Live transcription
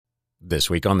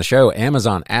This week on the show,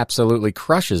 Amazon absolutely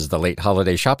crushes the late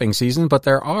holiday shopping season, but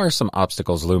there are some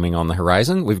obstacles looming on the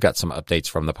horizon. We've got some updates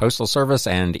from the Postal Service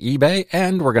and eBay,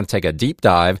 and we're going to take a deep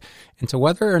dive into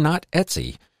whether or not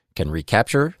Etsy can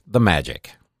recapture the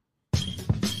magic.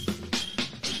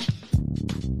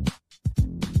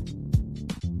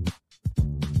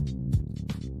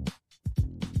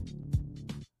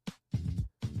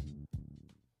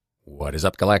 What is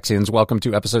up, Galaxians? Welcome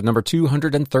to episode number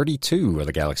 232 of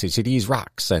the Galaxy CDs,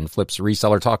 Rocks, and Flips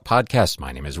Reseller Talk podcast.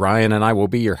 My name is Ryan, and I will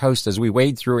be your host as we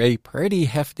wade through a pretty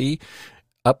hefty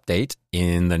update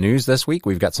in the news this week.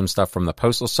 We've got some stuff from the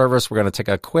Postal Service. We're going to take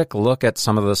a quick look at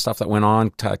some of the stuff that went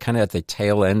on kind of at the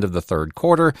tail end of the third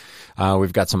quarter.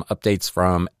 We've got some updates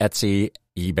from Etsy,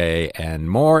 eBay, and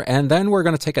more. And then we're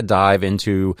going to take a dive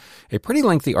into a pretty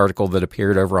lengthy article that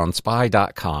appeared over on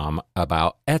spy.com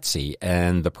about Etsy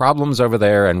and the problems over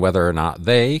there and whether or not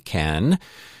they can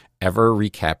ever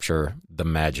recapture the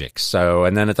magic. So,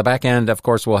 and then at the back end, of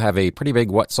course, we'll have a pretty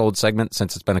big What Sold segment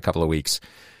since it's been a couple of weeks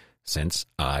since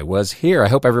I was here. I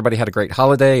hope everybody had a great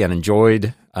holiday and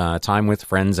enjoyed time with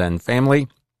friends and family.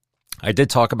 I did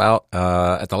talk about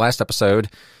at the last episode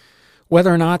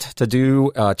whether or not to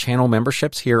do channel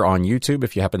memberships here on YouTube,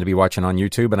 if you happen to be watching on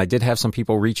YouTube. And I did have some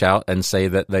people reach out and say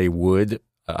that they would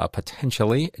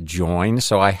potentially join.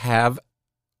 So I have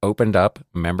opened up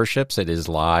memberships. It is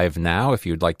live now. If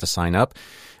you'd like to sign up,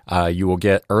 you will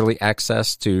get early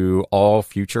access to all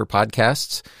future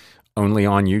podcasts, only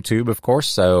on YouTube, of course.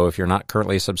 So if you're not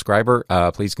currently a subscriber,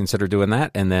 please consider doing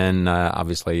that. And then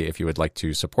obviously, if you would like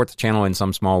to support the channel in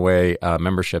some small way,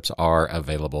 memberships are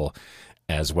available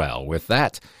as well. With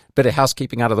that bit of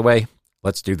housekeeping out of the way,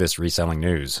 let's do this reselling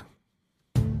news.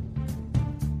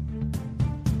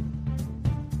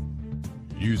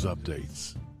 News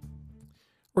updates.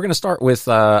 We're going to start with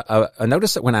a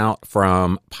notice that went out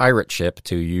from Pirate Ship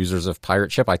to users of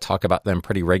Pirate Ship. I talk about them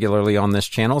pretty regularly on this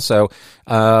channel. So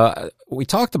we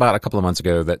talked about a couple of months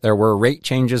ago that there were rate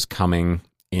changes coming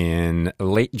in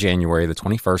late January, the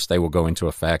 21st. They will go into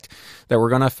effect, that were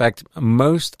going to affect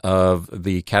most of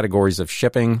the categories of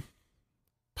shipping.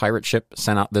 Pirate Ship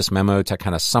sent out this memo to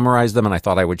kind of summarize them, and I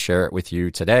thought I would share it with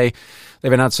you today.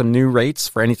 They've announced some new rates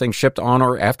for anything shipped on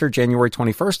or after January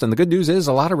 21st, and the good news is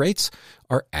a lot of rates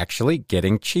are actually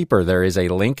getting cheaper. There is a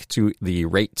link to the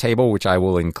rate table, which I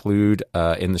will include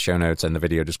in the show notes and the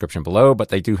video description below, but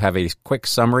they do have a quick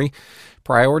summary.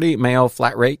 Priority mail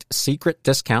flat rate secret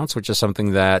discounts, which is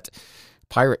something that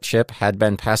Pirate Ship had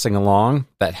been passing along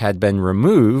that had been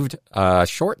removed a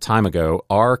short time ago,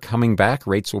 are coming back.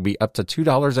 Rates will be up to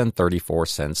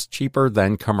 $2.34 cheaper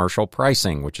than commercial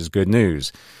pricing, which is good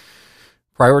news.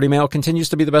 Priority mail continues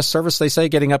to be the best service, they say,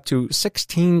 getting up to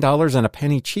 $16 and a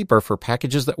penny cheaper for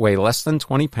packages that weigh less than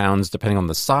 20 pounds, depending on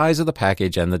the size of the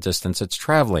package and the distance it's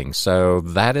traveling. So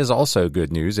that is also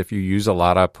good news if you use a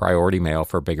lot of priority mail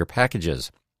for bigger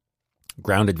packages.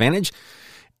 Ground Advantage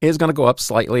is going to go up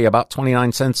slightly, about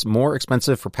 29 cents more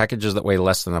expensive for packages that weigh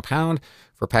less than a pound.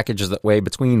 For packages that weigh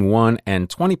between 1 and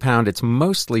 20 pounds, it's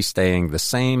mostly staying the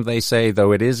same, they say,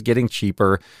 though it is getting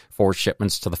cheaper for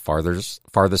shipments to the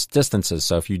farthest distances.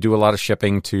 So if you do a lot of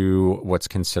shipping to what's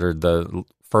considered the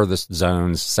furthest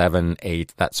zones, 7,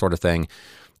 8, that sort of thing,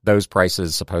 those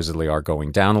prices supposedly are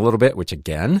going down a little bit, which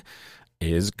again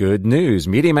is good news.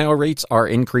 Media mail rates are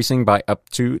increasing by up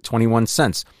to 21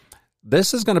 cents.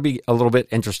 This is going to be a little bit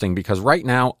interesting because right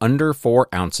now, under 4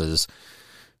 ounces,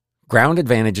 Ground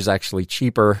Advantage is actually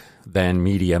cheaper than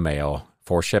media mail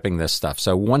for shipping this stuff.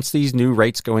 So once these new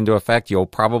rates go into effect, you'll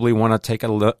probably want to take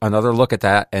another look at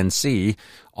that and see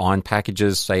on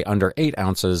packages, say, under 8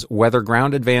 ounces, whether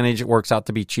Ground Advantage works out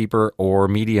to be cheaper or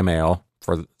media mail,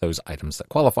 for those items that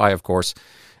qualify, of course,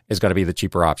 is going to be the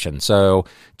cheaper option. So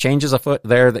changes afoot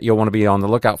there that you'll want to be on the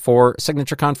lookout for.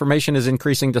 Signature confirmation is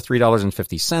increasing to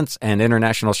 $3.50, and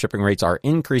international shipping rates are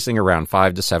increasing around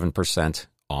 5 to 7%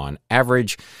 on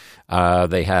average.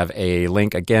 They have a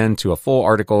link again to a full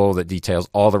article that details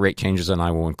all the rate changes, and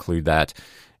I will include that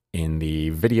in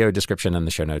the video description and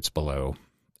the show notes below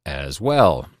as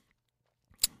well.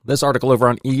 This article over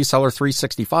on eSeller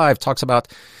 365 talks about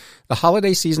the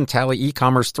holiday season tally.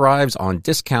 E-commerce thrives on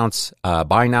discounts,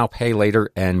 buy now, pay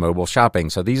later, and mobile shopping.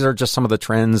 So these are just some of the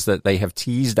trends that they have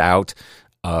teased out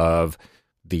of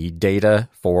the data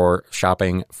for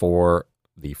shopping for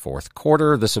the fourth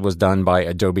quarter. This was done by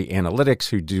Adobe Analytics,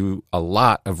 who do a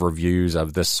lot of reviews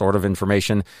of this sort of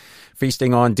information.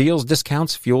 Feasting on deals,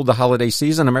 discounts fueled the holiday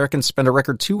season. Americans spent a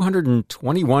record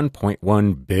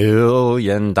 $221.1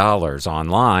 billion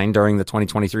online during the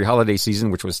 2023 holiday season,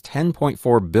 which was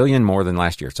 $10.4 billion more than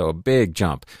last year. So a big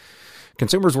jump.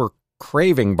 Consumers were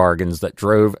craving bargains that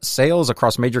drove sales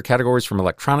across major categories from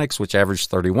electronics, which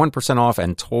averaged 31% off,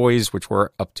 and toys, which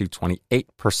were up to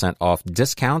 28% off.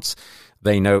 Discounts,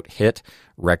 they note, hit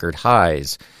record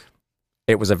highs.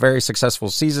 It was a very successful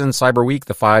season. Cyber Week,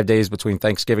 the 5 days between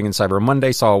Thanksgiving and Cyber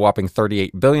Monday, saw a whopping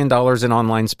 $38 billion in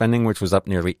online spending, which was up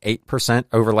nearly 8%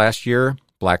 over last year.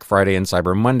 Black Friday and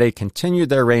Cyber Monday continued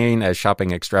their reign as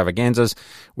shopping extravaganzas,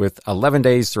 with 11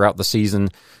 days throughout the season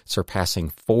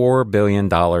surpassing $4 billion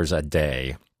a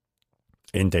day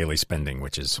in daily spending,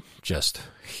 which is just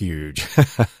huge.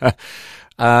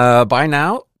 Buy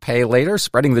now, pay later,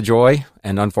 spreading the joy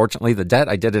and unfortunately the debt.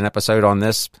 I did an episode on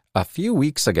this a few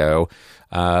weeks ago,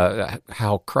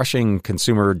 how crushing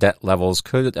consumer debt levels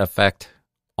could affect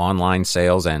online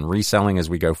sales and reselling as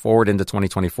we go forward into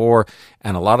 2024.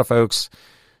 And a lot of folks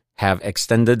have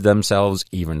extended themselves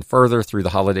even further through the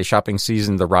holiday shopping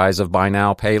season. The rise of buy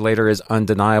now, pay later is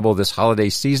undeniable. This holiday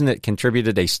season, it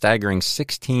contributed a staggering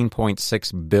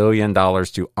 $16.6 billion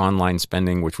to online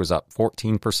spending, which was up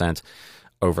 14%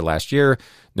 over last year.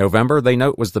 November, they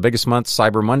note, was the biggest month.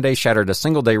 Cyber Monday shattered a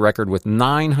single-day record with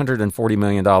 $940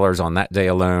 million on that day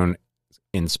alone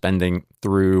in spending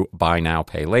through buy now,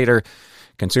 pay later.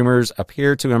 Consumers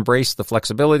appear to embrace the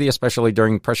flexibility, especially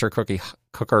during pressure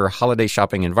cooker holiday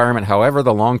shopping environment. However,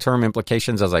 the long-term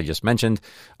implications, as I just mentioned,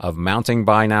 of mounting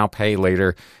buy now, pay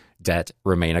later debt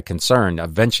remain a concern.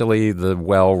 Eventually, the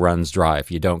well runs dry.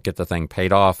 If you don't get the thing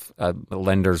paid off,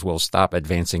 lenders will stop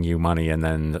advancing you money, and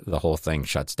then the whole thing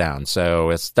shuts down.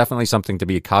 So it's definitely something to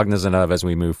be cognizant of as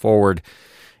we move forward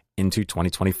into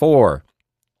 2024.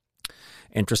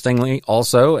 Interestingly,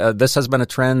 also, this has been a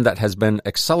trend that has been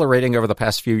accelerating over the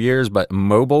past few years, but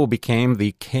mobile became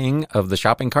the king of the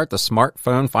shopping cart. The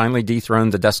smartphone finally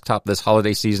dethroned the desktop this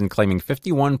holiday season, claiming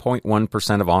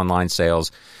 51.1% of online sales,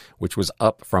 which was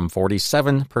up from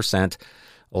 47%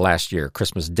 last year.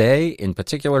 Christmas Day, in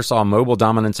particular, saw mobile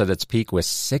dominance at its peak with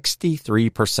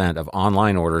 63% of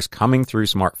online orders coming through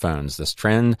smartphones. This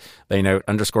trend, they note,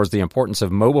 underscores the importance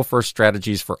of mobile-first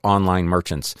strategies for online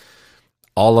merchants.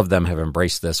 All of them have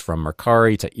embraced this, from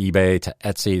Mercari to eBay to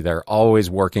Etsy. They're always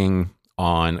working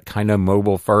on kind of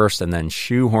mobile first and then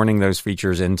shoehorning those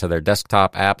features into their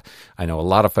desktop app. I know a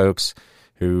lot of folks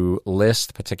who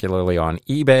list, particularly on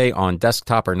eBay, on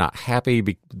desktop are not happy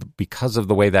because of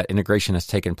the way that integration has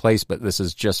taken place, but this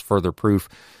is just further proof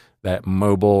that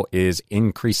mobile is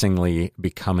increasingly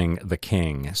becoming the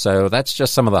king. So that's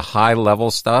just some of the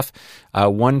high-level stuff.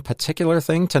 One particular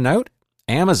thing to note,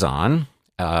 Amazon,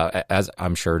 as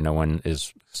I'm sure no one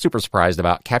is super surprised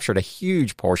about, captured a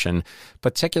huge portion,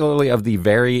 particularly of the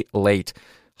very late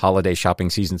holiday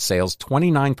shopping season sales.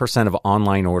 29% of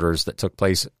online orders that took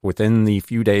place within the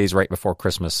few days right before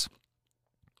Christmas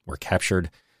were captured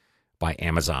by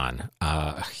Amazon.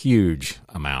 A huge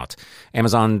amount.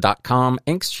 Amazon.com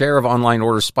Inc.'s share of online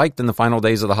orders spiked in the final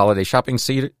days of the holiday shopping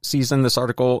season, this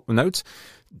article notes,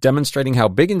 demonstrating how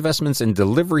big investments in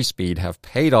delivery speed have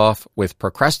paid off, with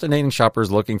procrastinating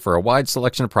shoppers looking for a wide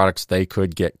selection of products they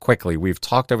could get quickly. We've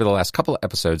talked over the last couple of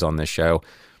episodes on this show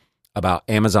about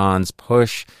Amazon's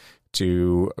push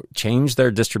to change their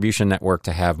distribution network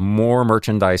to have more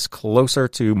merchandise closer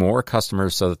to more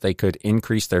customers so that they could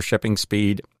increase their shipping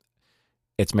speed.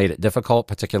 It's made it difficult,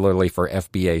 particularly for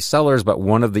FBA sellers, but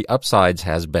one of the upsides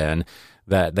has been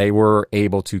that they were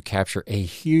able to capture a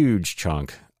huge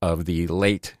chunk of the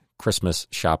late Christmas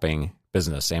shopping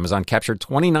business. Amazon captured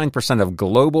 29% of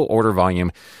global order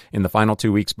volume in the final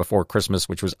 2 weeks before Christmas,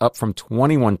 which was up from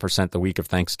 21% the week of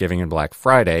Thanksgiving and Black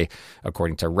Friday,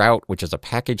 according to Route, which is a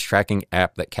package tracking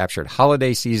app that captured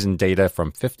holiday season data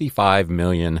from 55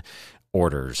 million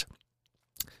orders.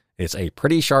 It's a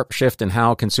pretty sharp shift in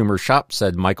how consumers shop,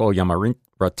 said Michael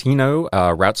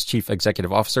Yamartino, Route's chief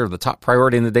executive officer. The top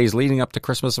priority in the days leading up to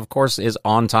Christmas, of course, is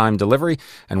on-time delivery.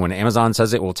 And when Amazon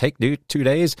says it will take 2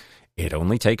 days, it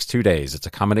only takes 2 days. It's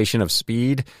a combination of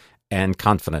speed and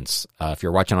confidence. If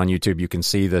you're watching on YouTube, you can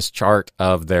see this chart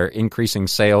of their increasing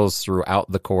sales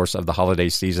throughout the course of the holiday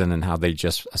season and how they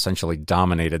just essentially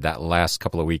dominated that last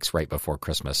couple of weeks right before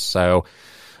Christmas. So,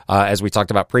 as we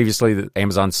talked about previously,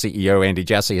 Amazon CEO Andy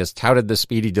Jassy has touted the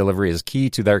speedy delivery as key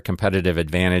to their competitive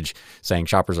advantage, saying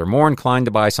shoppers are more inclined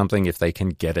to buy something if they can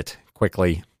get it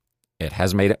quickly. It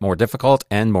has made it more difficult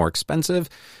and more expensive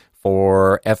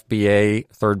for FBA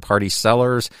third-party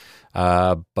sellers,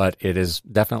 but it has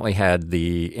definitely had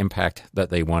the impact that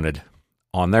they wanted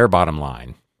on their bottom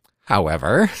line.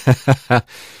 However,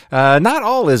 not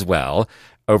all is well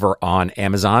over on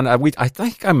Amazon. I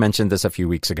think I mentioned this a few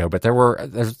weeks ago, but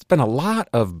there's been a lot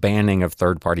of banning of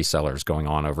third-party sellers going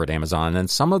on over at Amazon, and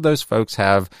some of those folks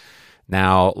have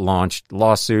now launched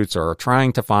lawsuits or are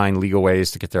trying to find legal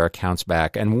ways to get their accounts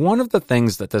back. And one of the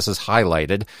things that this has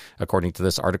highlighted, according to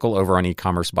this article over on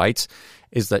E-commerce Bytes,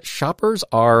 is that shoppers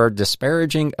are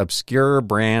disparaging obscure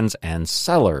brands and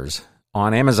sellers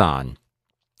on Amazon.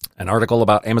 An article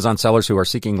about Amazon sellers who are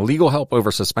seeking legal help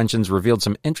over suspensions revealed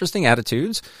some interesting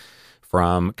attitudes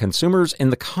from consumers in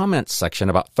the comments section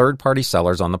about third-party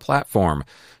sellers on the platform.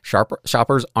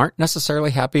 Shoppers aren't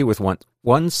necessarily happy with what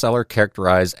one seller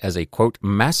characterized as a, quote,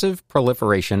 massive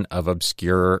proliferation of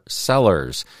obscure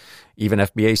sellers. Even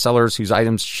FBA sellers whose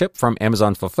items ship from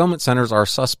Amazon fulfillment centers are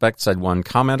suspect, said one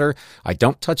commenter. I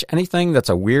don't touch anything that's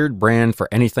a weird brand for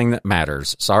anything that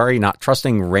matters. Sorry, not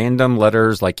trusting random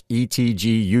letters like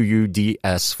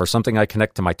ETGUUDS for something I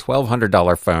connect to my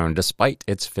 $1,200 phone, despite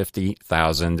its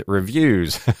 50,000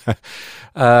 reviews.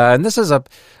 And this is a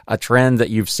trend that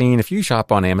you've seen. If you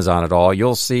shop on Amazon at all,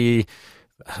 you'll see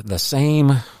the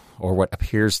same, or what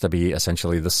appears to be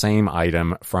essentially the same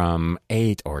item from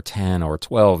 8 or 10 or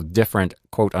 12 different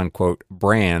quote-unquote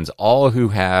brands, all who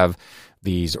have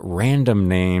these random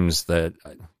names that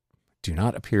do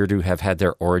not appear to have had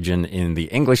their origin in the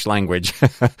English language.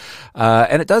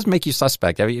 And it does make you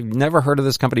suspect. I mean, you've never heard of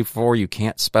this company before. You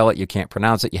can't spell it. You can't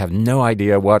pronounce it. You have no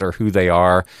idea what or who they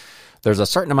are. There's a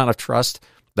certain amount of trust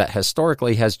that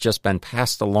historically has just been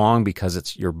passed along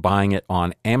because you're buying it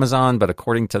on Amazon, but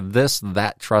according to this,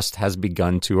 that trust has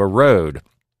begun to erode.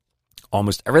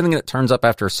 Almost everything that turns up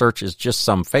after a search is just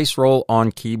some face roll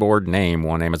on keyboard name,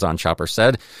 one Amazon shopper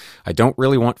said. I don't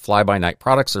really want fly-by-night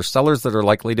products or sellers that are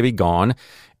likely to be gone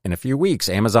in a few weeks.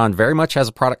 Amazon very much has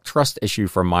a product trust issue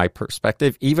from my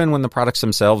perspective, even when the products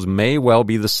themselves may well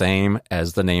be the same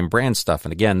as the name brand stuff.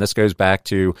 And again, this goes back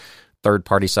to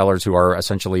third-party sellers who are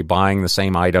essentially buying the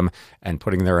same item and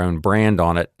putting their own brand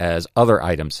on it as other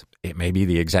items. It may be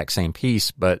the exact same piece,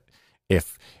 but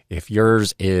if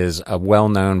yours is a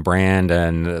well-known brand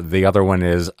and the other one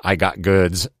is I Got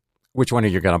Goods, which one are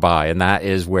you going to buy? And that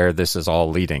is where this is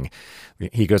all leading.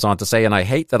 He goes on to say, and I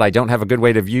hate that I don't have a good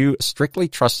way to view strictly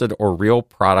trusted or real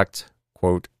product,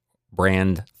 quote,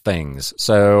 brand things.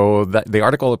 So the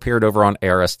article appeared over on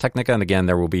ARS Technica, and again,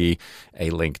 there will be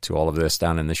a link to all of this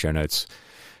down in the show notes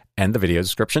and the video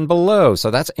description below.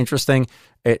 So that's interesting.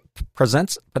 It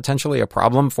presents potentially a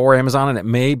problem for Amazon, and it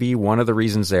may be one of the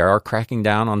reasons they are cracking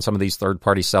down on some of these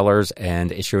third-party sellers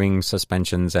and issuing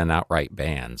suspensions and outright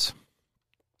bans.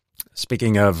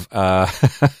 Speaking of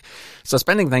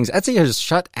suspending things, Etsy has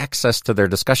shut access to their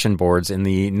discussion boards in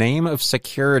the name of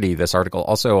security. This article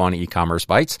also on E-commerce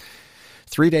Bytes.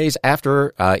 3 days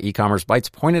after E-commerce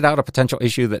Bytes pointed out a potential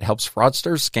issue that helps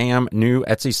fraudsters scam new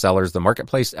Etsy sellers, the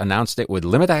marketplace announced it would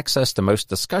limit access to most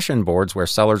discussion boards where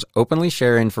sellers openly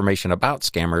share information about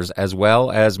scammers, as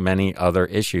well as many other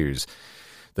issues.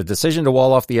 The decision to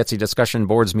wall off the Etsy discussion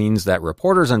boards means that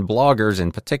reporters and bloggers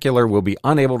in particular will be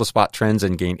unable to spot trends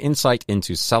and gain insight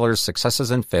into sellers'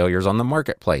 successes and failures on the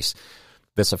marketplace.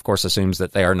 This, of course, assumes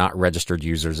that they are not registered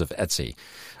users of Etsy.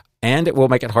 And it will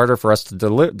make it harder for us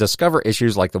to discover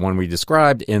issues like the one we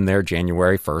described in their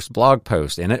January 1st blog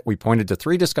post. In it, we pointed to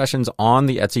 3 discussions on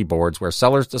the Etsy boards where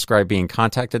sellers described being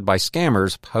contacted by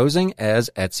scammers posing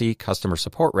as Etsy customer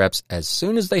support reps as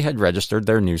soon as they had registered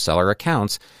their new seller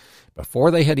accounts,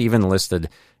 before they had even listed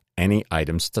any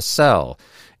items to sell.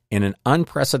 In an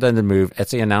unprecedented move,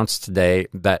 Etsy announced today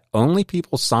that only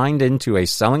people signed into a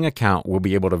selling account will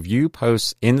be able to view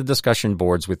posts in the discussion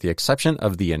boards with the exception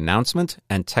of the announcement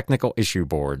and technical issue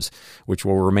boards, which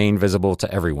will remain visible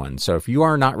to everyone. So if you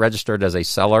are not registered as a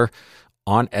seller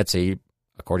on Etsy,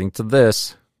 according to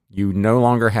this, you no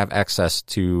longer have access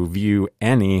to view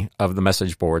any of the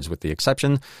message boards with the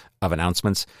exception of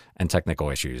announcements and technical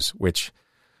issues, which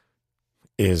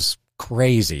is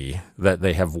crazy that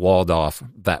they have walled off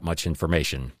that much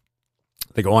information.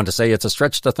 They go on to say it's a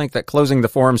stretch to think that closing the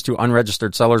forums to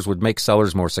unregistered sellers would make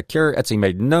sellers more secure. Etsy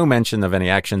made no mention of any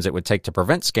actions it would take to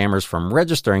prevent scammers from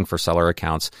registering for seller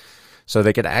accounts so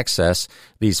they could access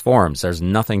these forums. There's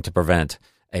nothing to prevent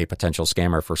a potential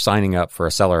scammer for signing up for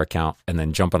a seller account and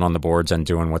then jumping on the boards and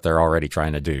doing what they're already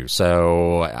trying to do.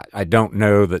 So I don't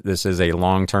know that this is a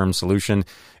long-term solution.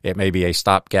 It may be a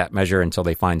stopgap measure until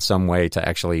they find some way to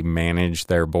actually manage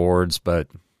their boards, but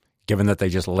given that they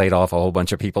just laid off a whole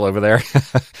bunch of people over there,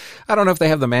 I don't know if they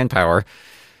have the manpower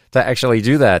to actually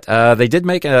do that. They did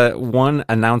make one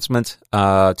announcement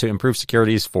to improve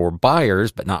securities for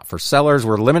buyers, but not for sellers.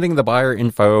 We're limiting the buyer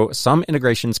info some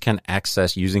integrations can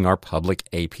access using our public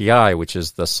API, which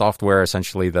is the software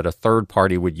essentially that a third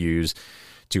party would use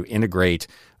to integrate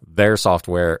their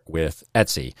software with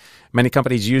Etsy. Many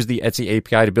companies use the Etsy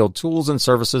API to build tools and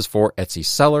services for Etsy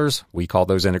sellers. We call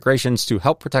those integrations to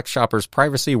help protect shoppers'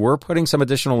 privacy. We're putting some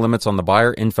additional limits on the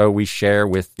buyer info we share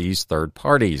with these third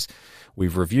parties.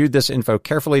 We've reviewed this info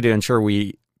carefully to ensure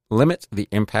we limit the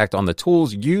impact on the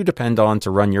tools you depend on to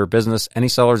run your business. Any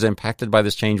sellers impacted by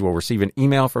this change will receive an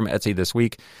email from Etsy this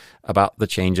week about the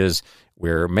changes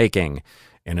we're making.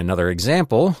 In another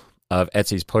example of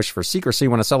Etsy's push for secrecy,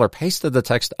 when a seller pasted the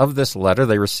text of this letter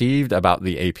they received about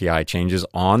the API changes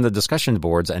on the discussion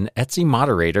boards, an Etsy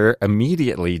moderator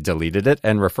immediately deleted it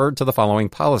and referred to the following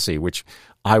policy, which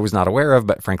I was not aware of,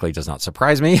 but frankly does not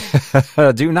surprise me.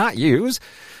 Do not use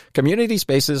community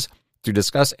spaces to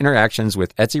discuss interactions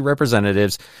with Etsy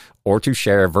representatives or to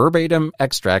share verbatim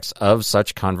extracts of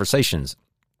such conversations,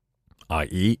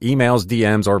 i.e. emails,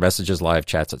 DMs, or messages, live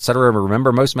chats, etc.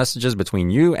 Remember, most messages between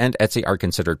you and Etsy are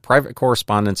considered private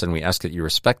correspondence, and we ask that you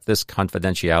respect this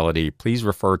confidentiality. Please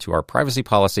refer to our privacy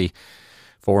policy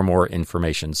for more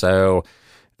information. So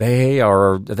they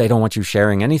don't want you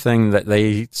sharing anything that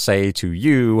they say to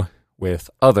you with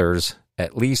others,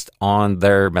 at least on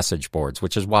their message boards,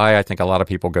 which is why I think a lot of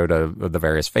people go to the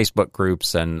various Facebook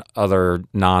groups and other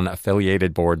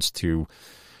non-affiliated boards to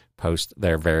post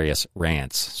their various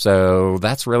rants. So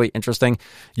that's really interesting.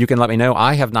 You can let me know.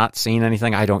 I have not seen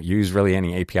anything. I don't use really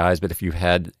any APIs, but if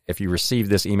you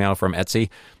received this email from Etsy,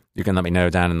 you can let me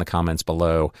know down in the comments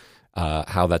below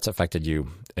how that's affected you,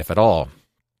 if at all.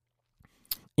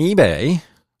 eBay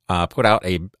put out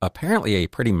apparently a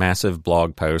pretty massive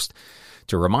blog post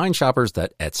to remind shoppers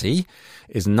that Etsy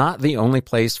is not the only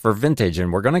place for vintage.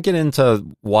 And we're going to get into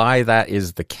why that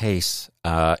is the case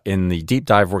in the deep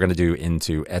dive we're going to do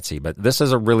into Etsy. But this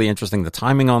is a really interesting, the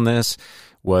timing on this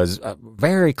was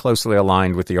very closely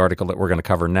aligned with the article that we're going to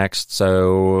cover next.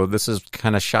 So this is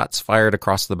kind of shots fired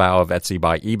across the bow of Etsy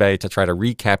by eBay to try to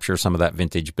recapture some of that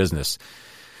vintage business.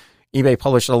 eBay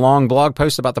published a long blog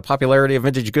post about the popularity of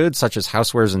vintage goods such as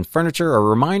housewares and furniture, a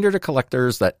reminder to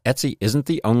collectors that Etsy isn't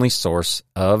the only source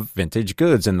of vintage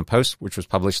goods. In the post, which was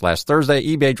published last Thursday,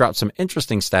 eBay dropped some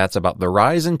interesting stats about the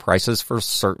rise in prices for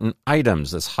certain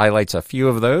items. This highlights a few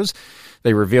of those.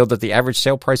 They revealed that the average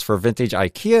sale price for vintage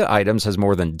IKEA items has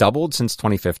more than doubled since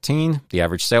 2015. The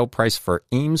average sale price for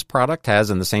Eames product has,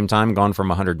 in the same time, gone from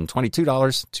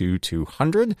 $122 to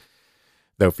 $200.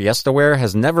 Though Fiestaware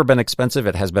has never been expensive,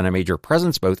 it has been a major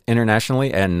presence both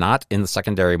internationally and not in the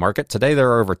secondary market. Today,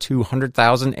 there are over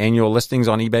 200,000 annual listings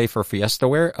on eBay for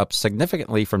Fiestaware, up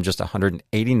significantly from just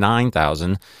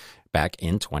 189,000 back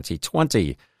in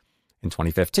 2020. In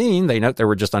 2015, they note there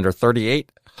were just under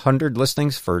 3,800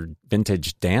 listings for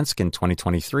vintage Dansk. In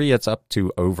 2023, it's up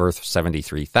to over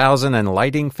 73,000, and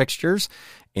lighting fixtures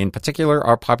in particular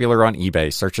are popular on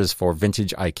eBay. Searches for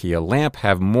vintage IKEA lamp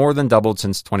have more than doubled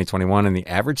since 2021, and the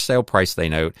average sale price, they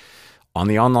note, on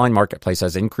the online marketplace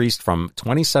has increased from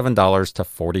 $27 to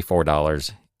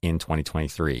 $44 in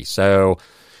 2023. So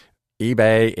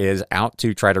eBay is out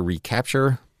to try to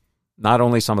recapture not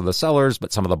only some of the sellers,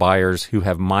 but some of the buyers who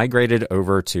have migrated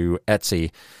over to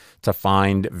Etsy to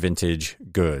find vintage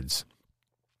goods.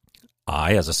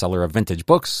 I, as a seller of vintage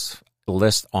books,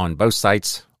 list on both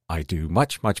sites. I do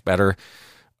much, much better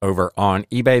over on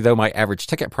eBay, though my average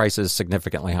ticket price is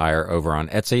significantly higher over on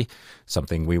Etsy,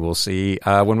 something we will see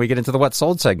when we get into the What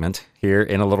Sold segment here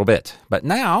in a little bit. But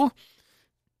now,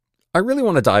 I really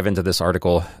want to dive into this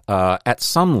article at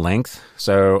some length,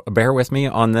 so bear with me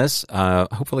on this.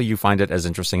 Hopefully you find it as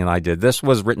interesting as I did. This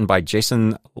was written by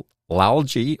Jason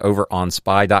Lalji over on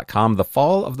spy.com, The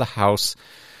Fall of the House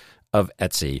of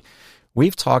Etsy.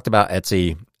 We've talked about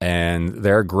Etsy and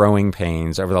their growing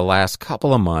pains over the last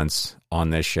couple of months on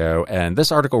this show, and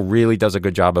this article really does a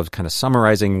good job of kind of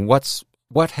summarizing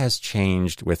what has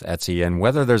changed with Etsy and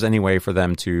whether there's any way for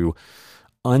them to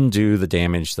undo the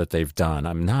damage that they've done.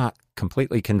 I'm not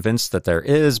completely convinced that there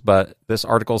is, but this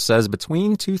article says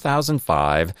between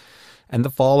 2005 and the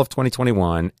fall of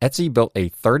 2021, Etsy built a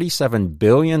 $37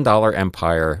 billion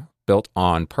empire built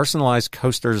on personalized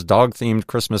coasters, dog-themed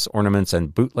Christmas ornaments,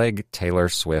 and bootleg Taylor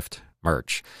Swift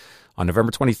merch. On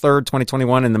November 23rd,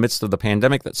 2021, in the midst of the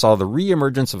pandemic that saw the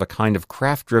reemergence of a kind of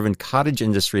craft-driven cottage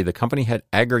industry the company had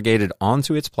aggregated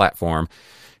onto its platform,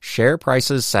 share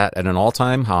prices sat at an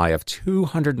all-time high of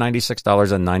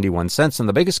 $296.91, and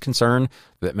the biggest concern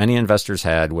that many investors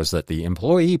had was that the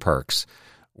employee perks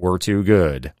were too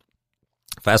good.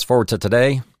 Fast forward to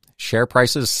today, share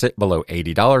prices sit below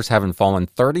 $80, having fallen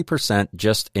 30%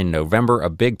 just in November. A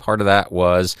big part of that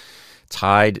was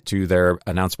tied to their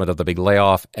announcement of the big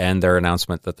layoff and their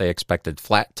announcement that they expected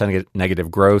flat to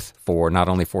negative growth for not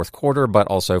only fourth quarter, but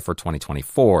also for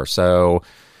 2024. So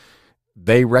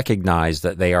they recognize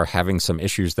that they are having some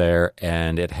issues there,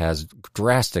 and it has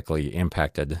drastically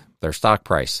impacted their stock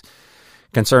price.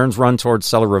 Concerns run towards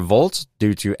seller revolts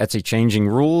due to Etsy changing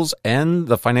rules and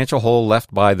the financial hole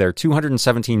left by their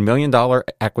 $217 million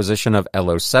acquisition of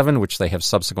LO7, which they have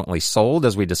subsequently sold,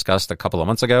 as we discussed a couple of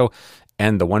months ago,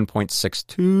 and the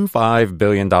 $1.625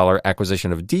 billion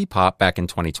acquisition of Depop back in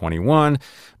 2021,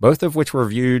 both of which were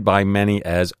viewed by many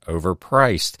as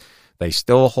overpriced. They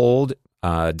still hold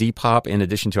Depop, in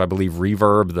addition to, I believe,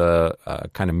 Reverb, the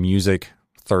kind of music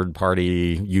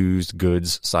third-party used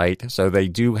goods site. So they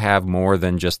do have more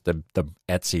than just the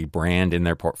Etsy brand in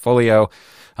their portfolio,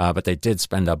 but they did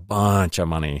spend a bunch of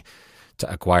money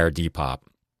to acquire Depop.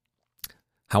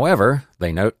 However,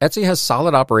 they note Etsy has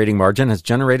solid operating margin, has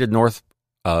generated north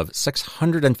of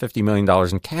 $650 million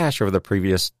in cash over the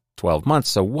previous 12 months.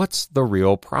 So what's the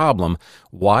real problem?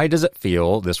 Why does it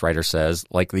feel, this writer says,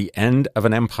 like the end of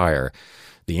an empire?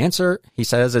 The answer, he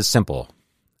says, is simple.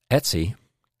 Etsy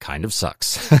kind of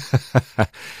sucks.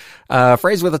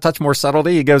 Phrased with a touch more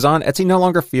subtlety, he goes on, Etsy no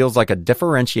longer feels like a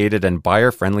differentiated and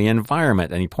buyer-friendly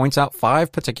environment, and he points out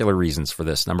 5 particular reasons for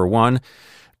this. Number 1,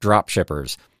 drop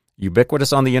shippers.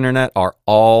 Ubiquitous on the internet, are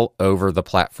all over the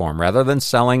platform. Rather than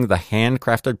selling the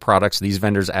handcrafted products, these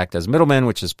vendors act as middlemen,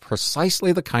 which is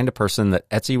precisely the kind of person that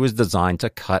Etsy was designed to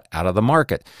cut out of the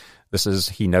market. This is,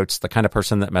 he notes, the kind of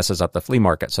person that messes up the flea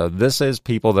market. So this is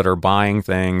people that are buying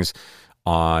things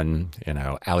on,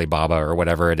 Alibaba or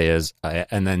whatever it is,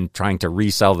 and then trying to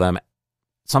resell them,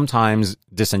 sometimes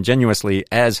disingenuously,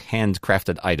 as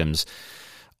handcrafted items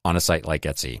on a site like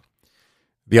Etsy.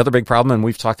 The other big problem, and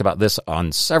we've talked about this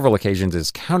on several occasions, is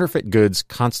counterfeit goods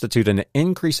constitute an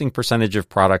increasing percentage of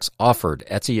products offered.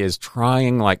 Etsy is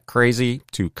trying like crazy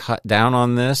to cut down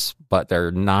on this, but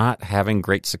they're not having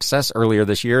great success. Earlier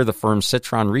this year, the firm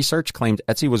Citron Research claimed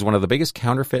Etsy was one of the biggest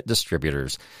counterfeit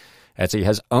distributors. Etsy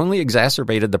has only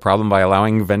exacerbated the problem by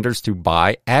allowing vendors to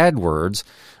buy AdWords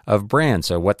of brands.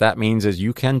 So what that means is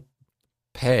you can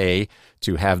pay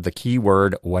to have the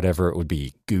keyword, whatever it would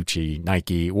be, Gucci,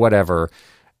 Nike, whatever,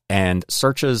 and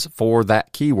searches for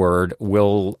that keyword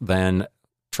will then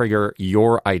trigger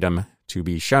your item to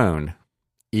be shown,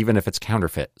 even if it's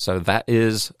counterfeit. So that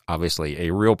is obviously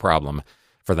a real problem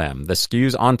for them. The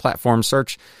skews on platform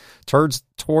search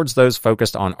towards those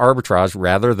focused on arbitrage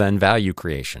rather than value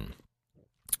creation.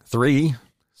 3,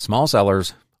 small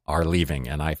sellers are leaving,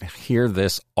 and I hear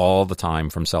this all the time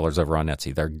from sellers over on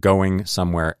Etsy. They're going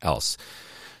somewhere else.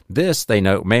 This, they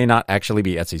note, may not actually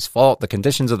be Etsy's fault. The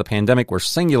conditions of the pandemic were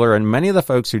singular, and many of the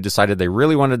folks who decided they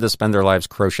really wanted to spend their lives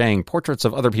crocheting portraits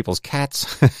of other people's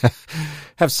cats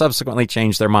have subsequently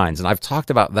changed their minds. And I've talked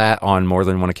about that on more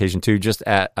than one occasion too, just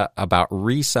about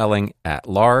reselling at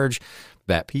large,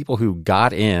 that people who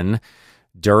got in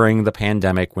during the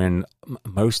pandemic when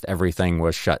most everything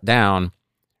was shut down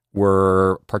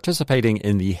were participating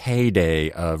in the heyday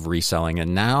of reselling.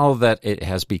 And now that it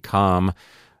has become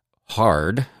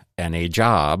hard and a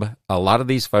job, a lot of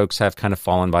these folks have kind of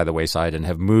fallen by the wayside and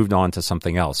have moved on to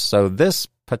something else. So this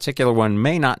particular one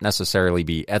may not necessarily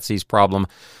be Etsy's problem,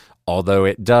 although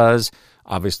it does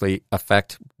obviously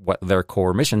affect what their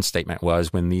core mission statement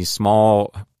was when these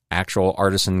small actual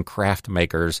artisan craft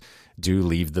makers do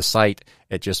leave the site.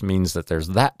 It just means that there's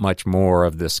that much more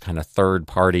of this kind of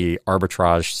third-party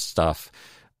arbitrage stuff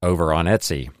over on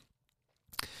Etsy.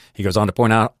 He goes on to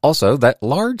point out also that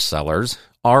large sellers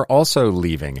are also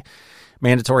leaving.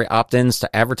 Mandatory opt-ins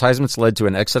to advertisements led to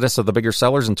an exodus of the bigger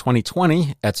sellers in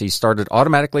 2020. Etsy started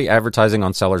automatically advertising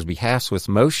on sellers' behalfs, with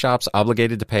most shops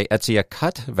obligated to pay Etsy a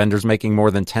cut. Vendors making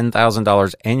more than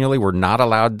 $10,000 annually were not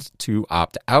allowed to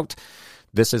opt out.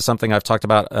 This is something I've talked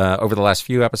about over the last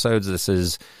few episodes. This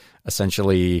is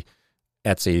essentially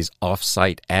Etsy's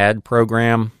off-site ad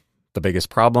program. The biggest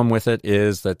problem with it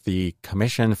is that the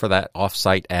commission for that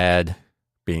off-site ad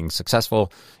being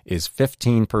successful is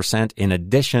 15% in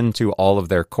addition to all of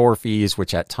their core fees,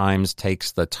 which at times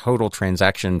takes the total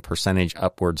transaction percentage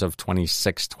upwards of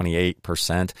 26,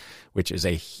 28%, which is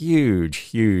a huge,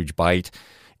 huge bite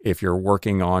if you're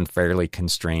working on fairly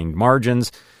constrained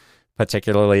margins.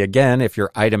 Particularly, again, if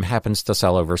your item happens to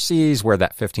sell overseas, where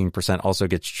that 15% also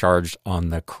gets charged on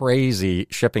the crazy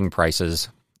shipping prices.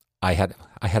 I had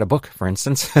a book, for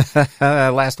instance,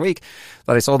 last week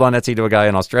that I sold on Etsy to a guy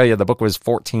in Australia. The book was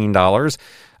 $14,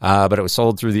 but it was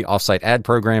sold through the offsite ad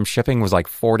program. Shipping was like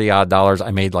 $40-odd.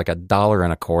 I made like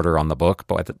 $1.25 on the book,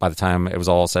 but by the time it was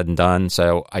all said and done,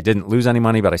 so I didn't lose any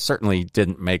money, but I certainly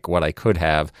didn't make what I could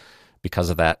have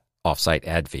because of that offsite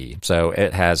ad fee. So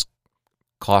it has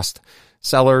cost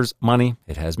sellers money.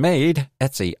 It has made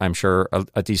Etsy, I'm sure,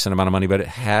 a decent amount of money, but it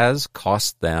has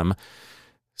cost them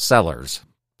sellers.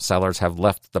 sellers have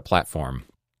left the platform.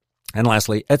 And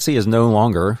lastly, Etsy is no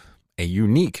longer a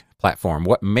unique platform.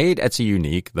 What made Etsy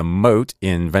unique, the moat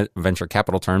in venture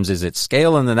capital terms, is its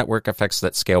scale and the network effects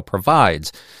that scale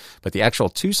provides. But the actual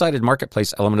two-sided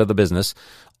marketplace element of the business,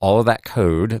 all of that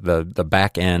code, the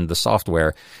back end, the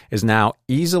software, is now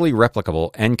easily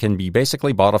replicable and can be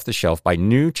basically bought off the shelf by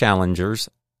new challengers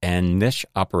and niche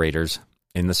operators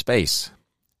in the space.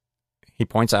 He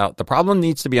points out the problem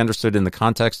needs to be understood in the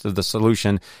context of the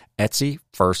solution Etsy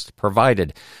first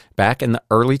provided. Back in the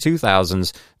early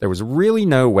 2000s, there was really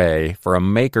no way for a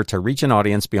maker to reach an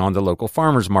audience beyond the local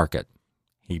farmers market.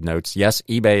 He notes, yes,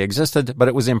 eBay existed, but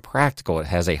it was impractical. It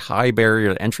has a high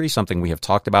barrier to entry, something we have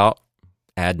talked about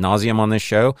ad nauseum on this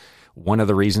show. One of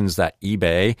the reasons that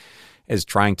eBay is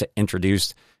trying to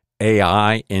introduce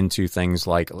AI into things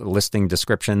like listing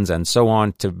descriptions and so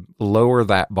on to lower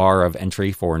that bar of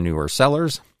entry for newer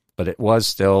sellers, but it was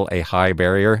still a high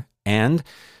barrier and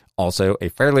also a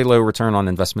fairly low return on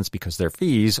investments because their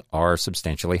fees are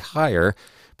substantially higher,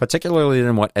 particularly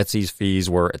than what Etsy's fees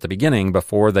were at the beginning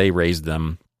before they raised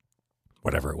them,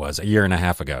 whatever it was, a year and a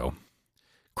half ago.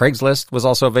 Craigslist was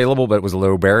also available, but it was a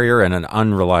low barrier and an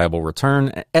unreliable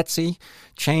return. Etsy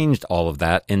changed all of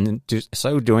that and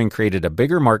so doing created a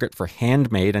bigger market for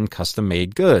handmade and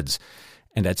custom-made goods.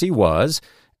 And Etsy was,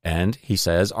 and he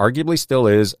says, arguably still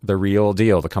is, the real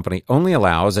deal. The company only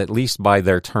allows, at least by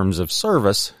their terms of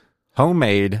service,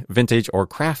 homemade, vintage, or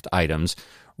craft items,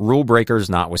 rule breakers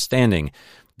notwithstanding.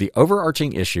 The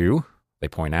overarching issue, they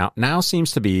point out, now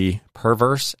seems to be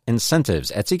perverse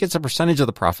incentives. Etsy gets a percentage of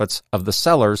the profits of the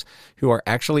sellers who are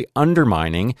actually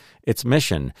undermining its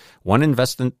mission. One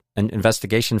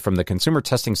investigation from the consumer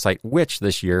testing site Which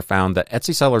this year found that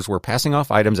Etsy sellers were passing off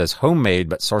items as homemade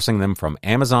but sourcing them from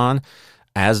Amazon,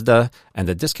 Asda, and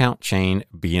the discount chain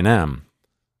B&M.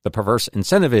 The perverse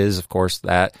incentive is, of course,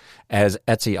 that as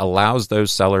Etsy allows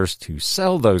those sellers to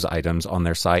sell those items on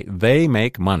their site, they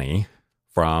make money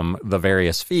from the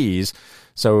various fees.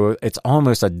 So it's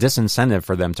almost a disincentive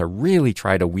for them to really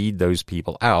try to weed those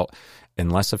people out,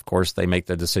 unless, of course, they make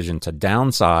the decision to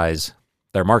downsize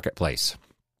their marketplace.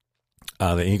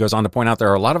 He goes on to point out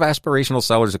there are a lot of aspirational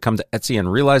sellers who come to Etsy and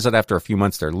realize that after a few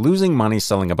months they're losing money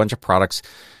selling a bunch of products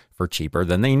for cheaper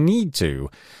than they need to.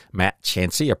 Matt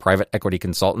Chansey, a private equity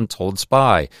consultant, told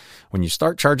Spy, when you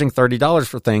start charging $30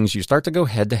 for things, you start to go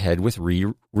head-to-head with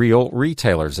real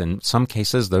retailers. In some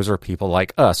cases, those are people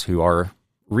like us who are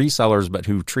resellers but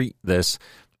who treat this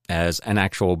as an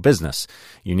actual business.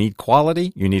 You need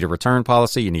quality, you need a return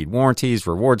policy, you need warranties,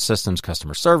 reward systems,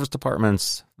 customer service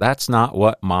departments. That's not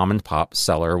what mom-and-pop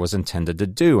seller was intended to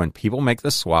do, and people make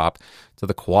the swap to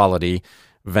the quality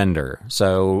vendor.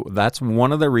 So that's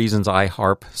one of the reasons I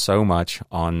harp so much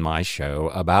on my show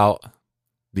about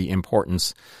the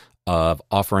importance of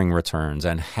offering returns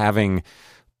and having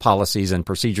policies and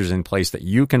procedures in place that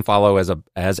you can follow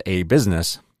as a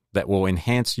business that will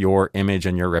enhance your image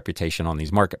and your reputation on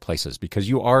these marketplaces, because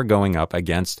you are going up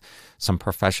against some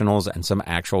professionals and some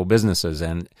actual businesses.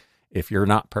 And if you're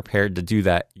not prepared to do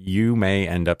that, you may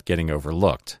end up getting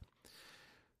overlooked.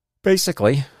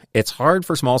 Basically, it's hard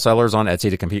for small sellers on Etsy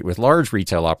to compete with large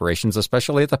retail operations,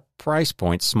 especially at the price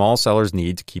points small sellers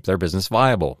need to keep their business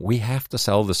viable. We have to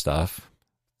sell the stuff,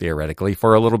 theoretically,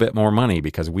 for a little bit more money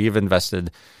because we've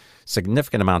invested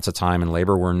significant amounts of time and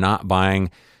labor. We're not buying,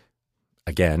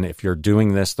 again, if you're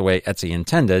doing this the way Etsy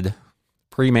intended,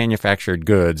 pre-manufactured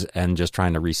goods and just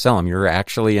trying to resell them. You're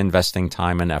actually investing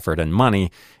time and effort and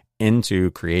money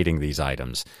into creating these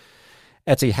items.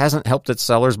 Etsy hasn't helped its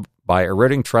sellers by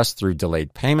eroding trust through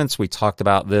delayed payments. We talked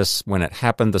about this when it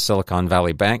happened. The Silicon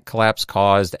Valley Bank collapse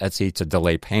caused Etsy to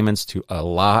delay payments to a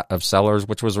lot of sellers,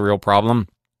 which was a real problem.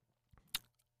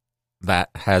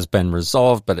 That has been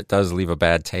resolved, but it does leave a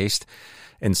bad taste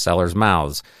in sellers'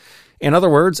 mouths. In other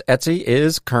words, Etsy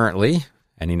is currently,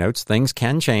 and he notes things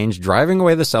can change, driving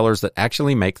away the sellers that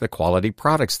actually make the quality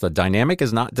products. The dynamic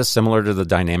is not dissimilar to the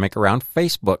dynamic around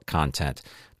Facebook content.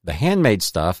 The handmade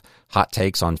stuff, hot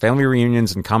takes on family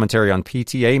reunions and commentary on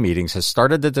PTA meetings has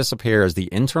started to disappear as the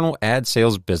internal ad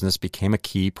sales business became a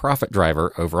key profit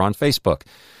driver over on Facebook.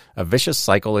 A vicious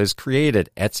cycle is created.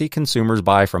 Etsy consumers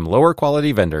buy from lower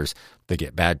quality vendors. They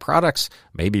get bad products,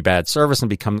 maybe bad service, and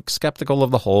become skeptical of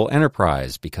the whole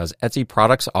enterprise. Because Etsy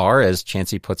products are, as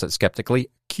Chansey puts it skeptically,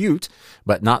 cute,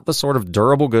 but not the sort of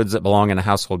durable goods that belong in a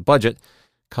household budget,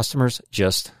 customers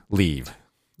just leave.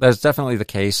 That's definitely the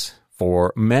case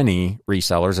for many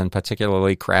resellers and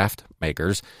particularly craft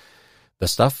makers. The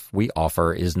stuff we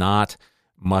offer is not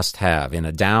must-have. In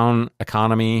a down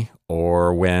economy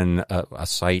or when a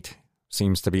site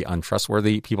seems to be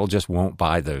untrustworthy. People just won't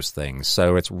buy those things.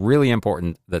 So it's really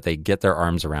important that they get their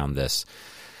arms around this.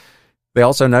 They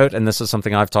also note, and this is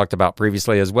something I've talked about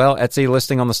previously as well, Etsy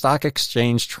listing on the stock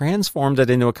exchange transformed it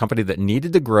into a company that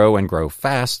needed to grow and grow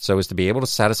fast so as to be able to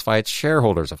satisfy its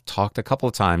shareholders. I've talked a couple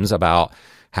of times about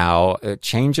how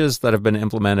changes that have been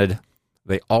implemented,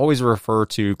 they always refer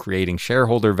to creating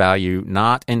shareholder value,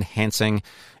 not enhancing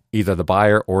either the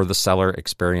buyer or the seller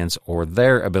experience or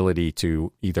their ability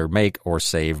to either make or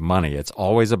save money. It's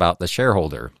always about the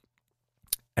shareholder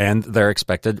and their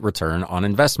expected return on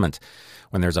investment.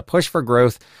 When there's a push for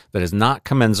growth that is not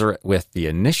commensurate with the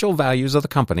initial values of the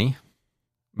company,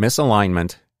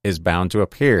 misalignment is bound to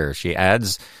appear. She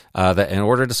adds that in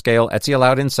order to scale, Etsy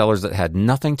allowed in sellers that had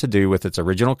nothing to do with its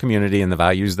original community and the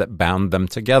values that bound them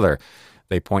together.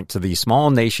 They point to the small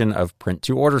nation of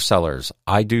print-to-order sellers.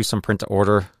 I do some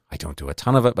print-to-order. I don't do a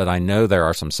ton of it, but I know there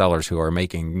are some sellers who are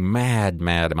making mad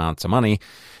amounts of money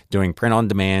doing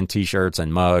print-on-demand T-shirts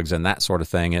and mugs and that sort of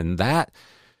thing. And that,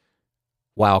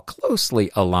 while closely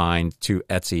aligned to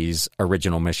Etsy's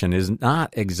original mission, is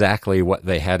not exactly what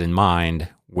they had in mind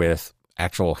with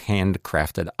actual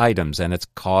handcrafted items. And it's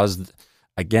caused,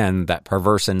 again, that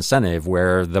perverse incentive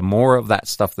where the more of that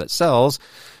stuff that sells,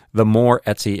 the more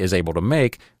Etsy is able to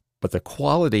make. But the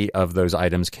quality of those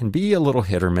items can be a little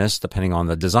hit or miss depending on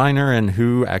the designer and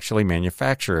who actually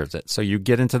manufactures it. So you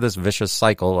get into this vicious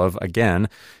cycle of, again,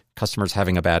 customers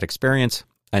having a bad experience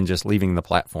and just leaving the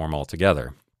platform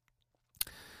altogether.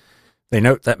 They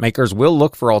note that makers will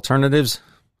look for alternatives,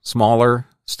 smaller,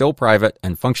 still private,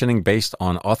 and functioning based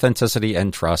on authenticity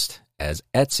and trust, as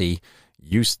Etsy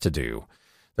used to do.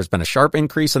 There's been a sharp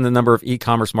increase in the number of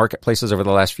e-commerce marketplaces over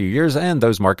the last few years, and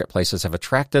those marketplaces have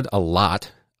attracted a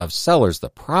lot of sellers. The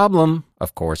problem,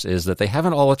 of course, is that they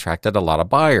haven't all attracted a lot of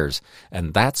buyers,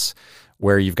 and that's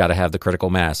where you've got to have the critical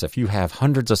mass. If you have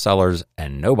hundreds of sellers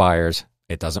and no buyers,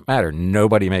 it doesn't matter.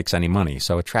 Nobody makes any money.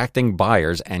 So attracting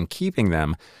buyers and keeping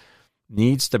them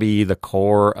needs to be the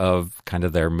core of kind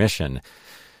of their mission.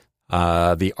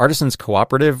 The Artisans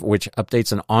Cooperative, which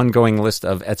updates an ongoing list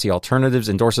of Etsy alternatives,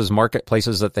 endorses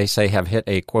marketplaces that they say have hit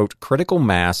a, quote, critical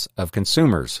mass of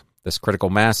consumers. This critical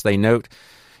mass, they note,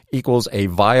 equals a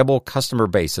viable customer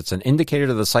base. It's an indicator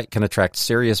that the site can attract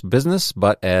serious business,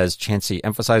 but as Chansey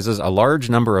emphasizes, a large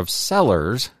number of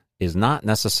sellers is not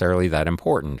necessarily that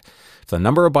important. If the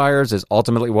number of buyers is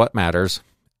ultimately what matters,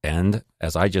 and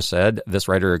as I just said, this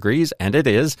writer agrees, and it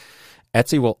is,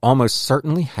 Etsy will almost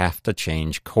certainly have to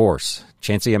change course.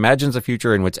 Chansey imagines a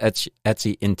future in which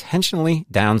Etsy intentionally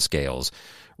downscales,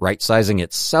 right-sizing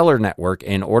its seller network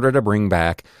in order to bring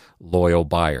back loyal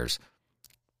buyers.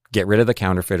 Get rid of the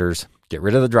counterfeiters, get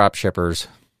rid of the drop shippers,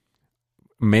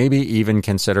 maybe even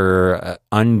consider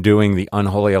undoing the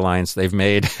unholy alliance they've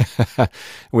made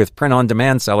with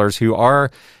print-on-demand sellers who are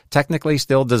technically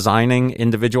still designing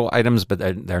individual items, but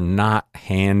they're not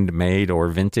handmade or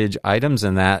vintage items.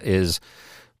 And that is,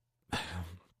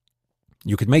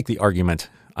 you could make the argument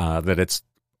that it's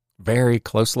very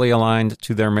closely aligned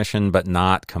to their mission, but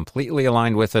not completely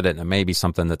aligned with it. And it may be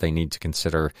something that they need to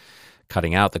consider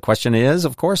cutting out. The question is,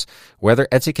 of course, whether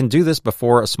Etsy can do this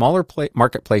before smaller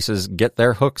marketplaces get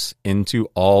their hooks into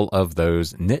all of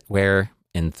those knitwear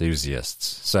enthusiasts.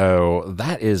 So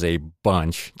that is a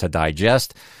bunch to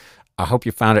digest. I hope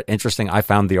you found it interesting. I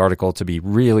found the article to be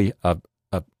really a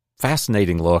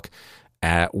fascinating look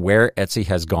at where Etsy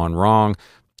has gone wrong.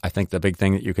 I think the big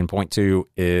thing that you can point to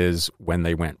is when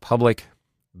they went public,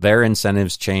 their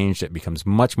incentives changed. It becomes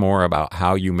much more about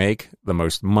how you make the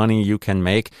most money you can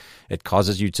make. It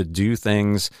causes you to do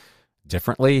things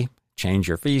differently, change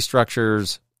your fee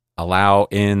structures, allow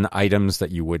in items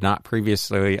that you would not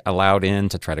previously allowed in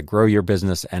to try to grow your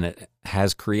business. And it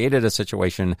has created a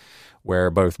situation where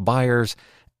both buyers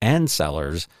and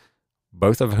sellers,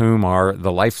 both of whom are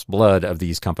the life's blood of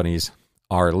these companies,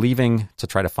 are leaving to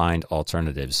try to find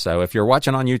alternatives. So if you're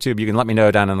watching on YouTube, you can let me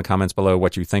know down in the comments below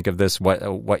what you think of this,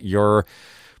 what your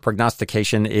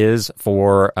prognostication is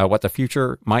for what the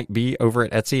future might be over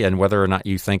at Etsy, and whether or not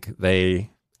you think they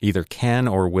either can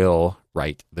or will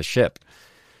right the ship.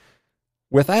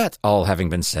 With that all having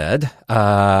been said,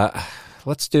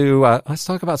 let's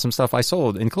talk about some stuff I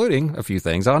sold, including a few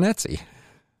things on Etsy.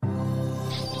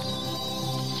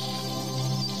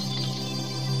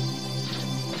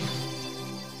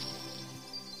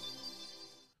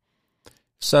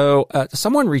 So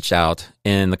someone reached out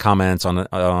in the comments on,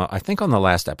 I think on the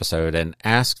last episode, and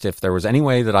asked if there was any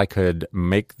way that I could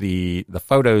make the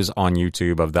photos on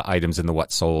YouTube of the items in the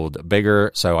What Sold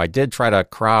bigger. So I did try to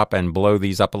crop and blow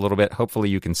these up a little bit. Hopefully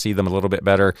you can see them a little bit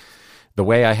better. The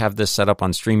way I have this set up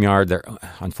on StreamYard,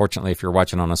 unfortunately, if you're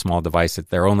watching on a small device,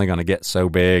 they're only going to get so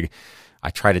big. I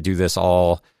try to do this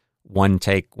all one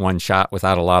take, one shot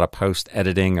without a lot of post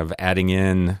editing of adding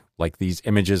in like these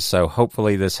images. So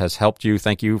hopefully this has helped you.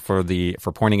 Thank you for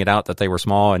pointing it out that they were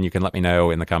small, and you can let me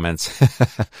know in the comments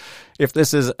if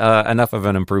this is enough of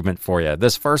an improvement for you.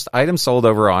 This first item sold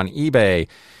over on eBay.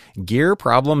 Gear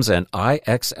Problems and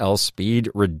IXL Speed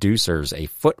Reducers, a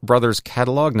Foot Brothers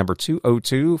catalog, number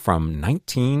 202 from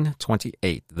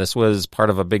 1928. This was part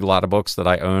of a big lot of books that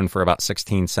I own for about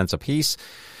 16 cents a piece.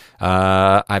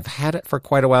 I've had it for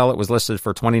quite a while. It was listed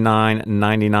for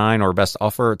 $29.99 or best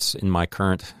offer. It's in my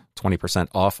current 20%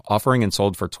 off offering and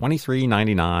sold for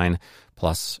 $23.99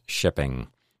 plus shipping.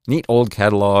 Neat old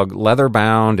catalog, leather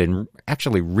bound, and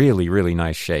actually really, really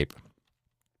nice shape.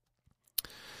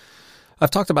 I've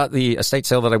talked about the estate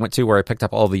sale that I went to where I picked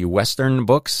up all the Western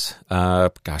books,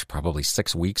 probably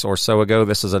 6 weeks or so ago.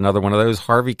 This is another one of those.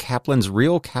 Harvey Kaplan's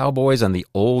Real Cowboys and the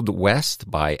Old West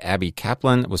by Abby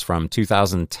Kaplan. It was from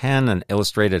 2010, an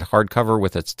illustrated hardcover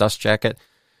with its dust jacket.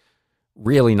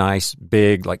 Really nice,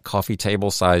 big, like coffee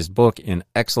table-sized book in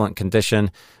excellent condition.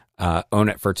 Own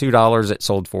it for $2. It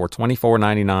sold for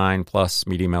 $24.99 plus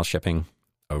medium mail shipping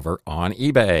over on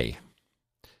eBay.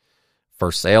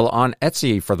 For sale on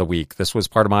Etsy for the week. This was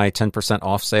part of my 10%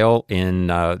 off sale in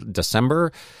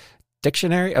December.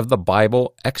 Dictionary of the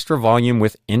Bible, extra volume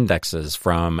with indexes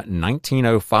from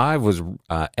 1905 was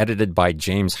edited by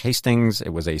James Hastings. It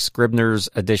was a Scribner's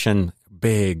edition,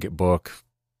 big book,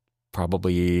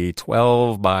 probably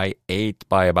 12 by 8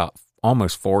 by about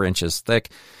almost 4 inches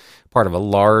thick, part of a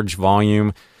large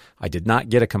volume. I did not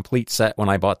get a complete set when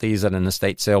I bought these at an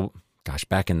estate sale.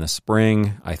 Back in the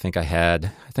spring, I think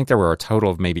there were a total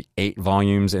of maybe 8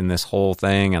 volumes in this whole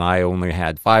thing, and I only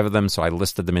had 5 of them, so I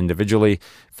listed them individually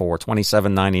for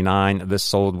 $27.99. This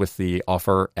sold with the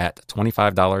offer at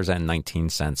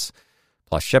 $25.19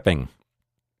 plus shipping.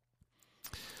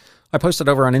 I posted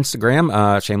over on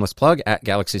Instagram, shameless plug, at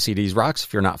Galaxy CDs Rocks,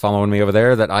 if you're not following me over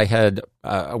there, that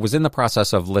I was in the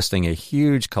process of listing a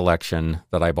huge collection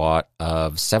that I bought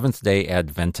of Seventh-day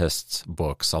Adventists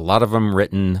books, a lot of them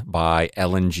written by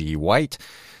Ellen G. White.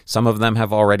 Some of them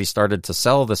have already started to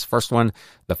sell. This first one,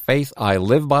 The Faith I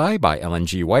Live by Ellen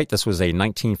G. White. This was a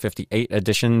 1958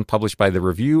 edition published by the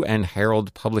Review and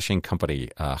Herald Publishing Company.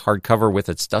 Hardcover with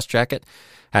its dust jacket.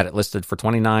 Had it listed for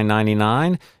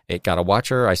 $29.99. It got a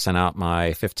watcher. I sent out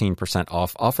my 15%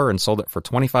 off offer and sold it for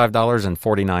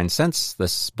 $25.49.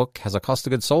 This book has a cost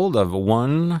of goods sold of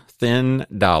 $1 thin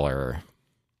dollar.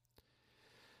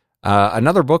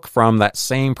 Another book from that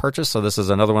same purchase, so this is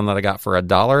another one that I got for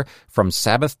 $1, From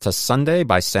Sabbath to Sunday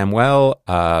by Samuel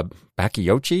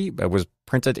Bacchiocchi. It was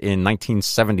printed in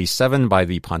 1977 by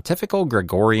the Pontifical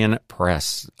Gregorian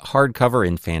Press. Hardcover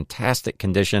in fantastic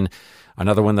condition.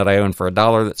 Another one that I own for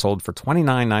 $1 that sold for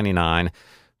 $29.99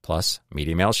 plus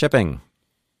medium mail shipping.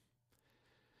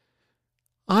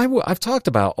 I've talked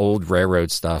about old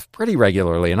railroad stuff pretty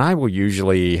regularly, and I will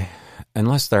usually,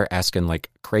 unless they're asking like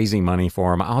crazy money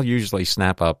for them, I'll usually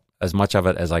snap up as much of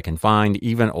it as I can find,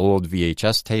 even old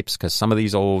VHS tapes, because some of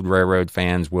these old railroad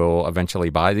fans will eventually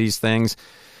buy these things.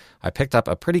 I picked up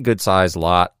a pretty good-sized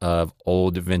lot of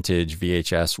old vintage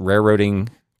VHS railroading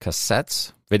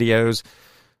cassettes, videos,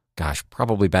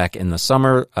 probably back in the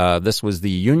summer. This was the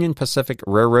Union Pacific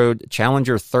Railroad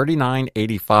Challenger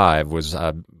 3985, was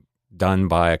done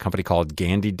by a company called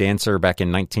Gandy Dancer back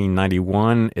in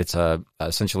 1991. It's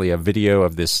essentially a video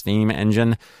of this steam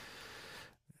engine.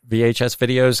 VHS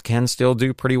videos can still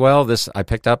do pretty well. This I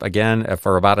picked up again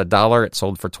for about $1. It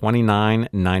sold for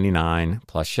 $29.99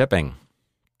 plus shipping.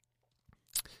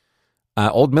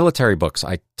 Old military books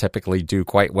I typically do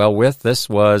quite well with. This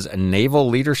was Naval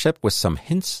Leadership with some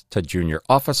hints to junior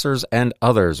officers and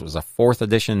others. It was a 4th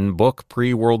edition book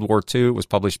pre-World War II. It was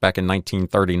published back in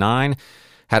 1939.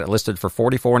 Had it listed for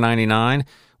 $44.99.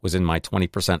 Was in my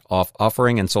 20% off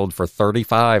offering and sold for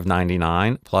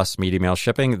 $35.99 plus medium mail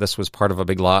shipping. This was part of a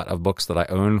big lot of books that I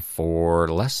own for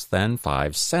less than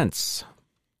 5 cents.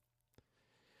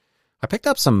 I picked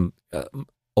up some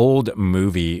old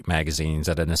movie magazines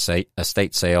at an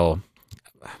estate sale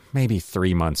maybe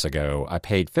 3 months ago. I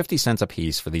paid 50 cents a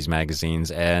piece for these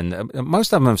magazines, and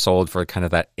most of them have sold for kind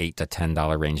of that $8 to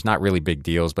 $10 range. Not really big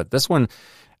deals, but this one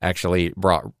actually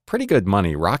brought pretty good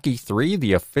money. Rocky III,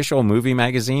 the official movie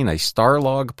magazine, a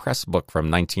Starlog press book from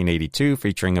 1982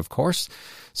 featuring, of course,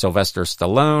 Sylvester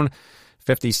Stallone.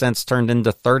 50 cents turned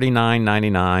into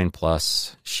 $39.99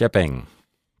 plus shipping.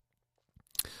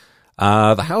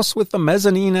 The House with the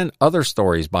Mezzanine and Other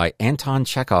Stories by Anton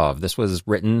Chekhov. This was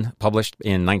published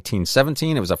in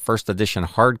 1917. It was a first edition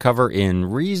hardcover in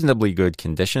reasonably good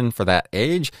condition for that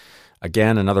age.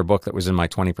 Again, another book that was in my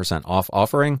 20% off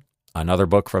offering. Another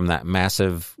book from that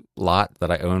massive lot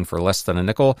that I own for less than a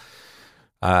nickel.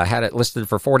 Had it listed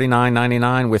for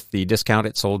 $49.99. With the discount,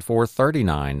 it sold for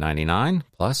 $39.99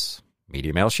 plus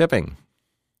media mail shipping.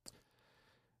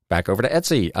 Back over to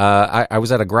Etsy. I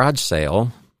was at a garage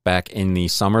sale back in the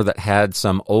summer that had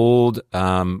some old,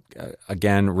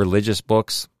 again, religious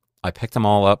books. I picked them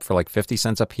all up for like 50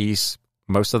 cents a piece.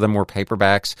 Most of them were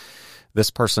paperbacks. This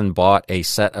person bought a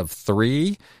set of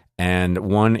 3 and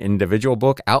one individual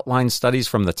book, Outline Studies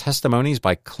from the Testimonies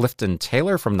by Clifton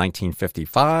Taylor from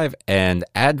 1955, and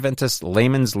Adventist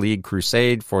Layman's League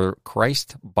Crusade for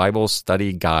Christ Bible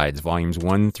Study Guides, volumes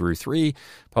 1 through 3,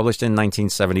 published in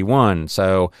 1971.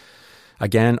 So,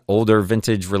 again, older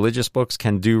vintage religious books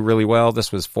can do really well.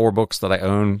 This was 4 books that I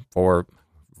own for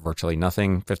virtually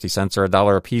nothing, 50 cents or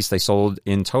 $1 a piece. They sold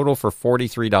in total for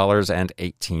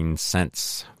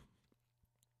 $43.18.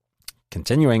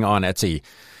 Continuing on Etsy,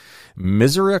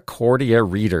 Misericordia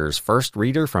Readers, first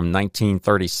reader from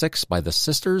 1936 by the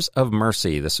Sisters of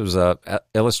Mercy. This was a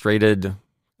illustrated,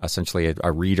 essentially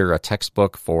a reader, a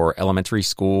textbook for elementary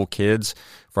school kids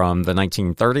from the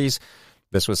 1930s.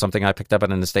 This was something I picked up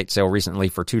at an estate sale recently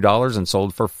for $2 and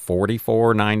sold for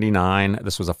 $44.99.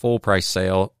 This was a full price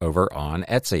sale over on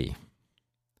Etsy.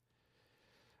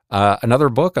 Another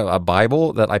book, a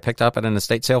Bible that I picked up at an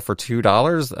estate sale for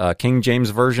 $2, King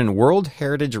James Version World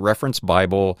Heritage Reference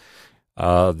Bible.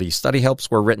 The study helps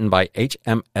were written by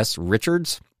H.M.S.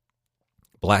 Richards.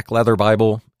 Black leather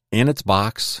Bible in its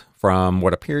box from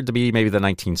what appeared to be maybe the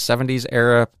 1970s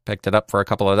era. Picked it up for a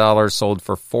couple of dollars, sold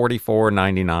for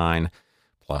 $44.99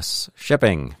 plus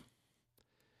shipping.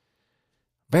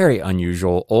 Very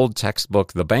unusual old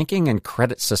textbook, The Banking and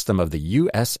Credit System of the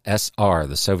USSR,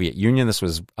 the Soviet Union. This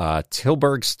was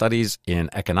Tilburg Studies in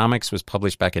Economics, was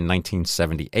published back in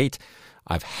 1978.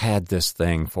 I've had this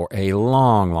thing for a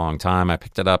long, long time. I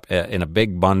picked it up in a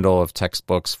big bundle of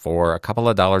textbooks for a couple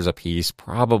of dollars a piece,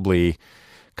 probably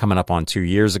coming up on 2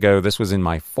 years ago. This was in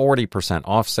my 40%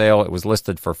 off sale. It was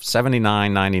listed for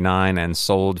 $79.99 and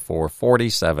sold for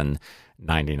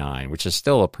 $47.99, which is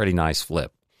still a pretty nice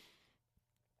flip.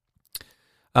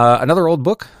 Another old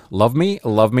book, Love Me,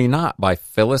 Love Me Not by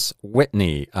Phyllis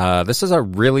Whitney. This is a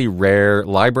really rare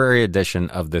library edition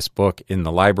of this book in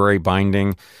the library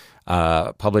binding,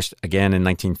 published again in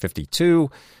 1952.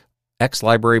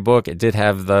 Ex-library book. It did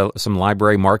have some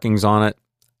library markings on it.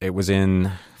 It was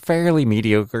in fairly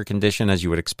mediocre condition, as you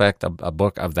would expect, a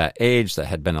book of that age that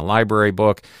had been a library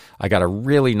book. I got a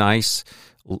really nice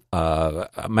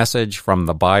message from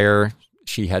the buyer.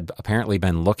 She had apparently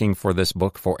been looking for this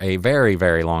book for a very,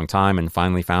 very long time and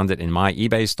finally found it in my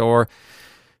eBay store.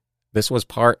 This was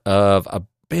part of a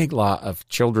big lot of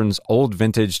old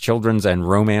vintage children's and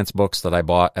romance books that I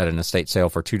bought at an estate sale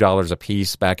for $2 a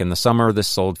piece back in the summer. This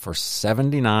sold for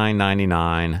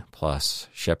 $79.99 plus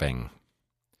shipping.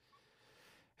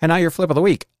 And now your flip of the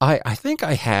week. I think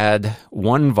I had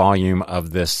one volume of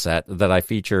this set that I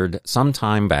featured some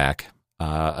time back.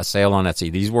 A sale on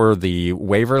Etsy. These were the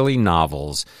Waverly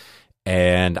novels,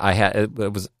 and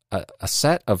it was a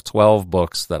set of 12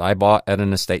 books that I bought at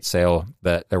an estate sale.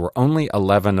 That there were only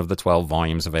 11 of the 12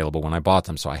 volumes available when I bought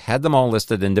them, so I had them all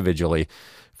listed individually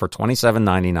for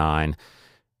 $27.99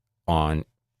 on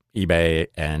eBay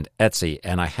and Etsy.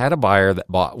 And I had a buyer that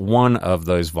bought one of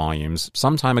those volumes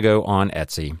some time ago on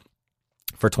Etsy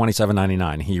for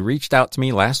 $27.99. He reached out to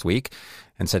me last week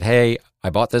and said, "Hey, I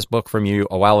bought this book from you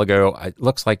a while ago. It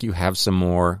looks like you have some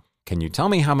more. Can you tell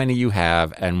me how many you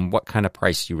have and what kind of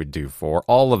price you would do for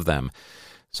all of them?"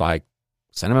 So I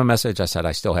sent him a message. I said,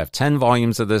 I still have 10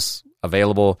 volumes of this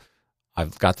available.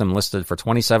 I've got them listed for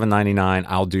 $27.99.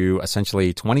 I'll do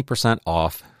essentially 20%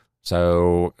 off.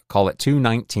 So call it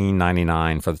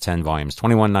 $219.99 for the 10 volumes,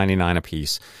 $21.99 a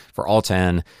piece for all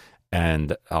 10.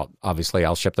 And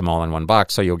I'll ship them all in one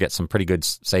box, so you'll get some pretty good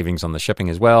savings on the shipping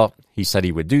as well. He said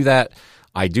he would do that.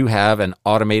 I do have an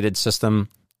automated system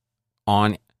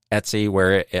on Etsy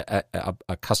where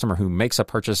a customer who makes a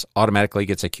purchase automatically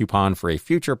gets a coupon for a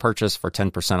future purchase for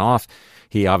 10% off.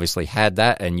 He obviously had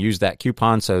that and used that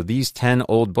coupon. So these 10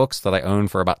 old books that I own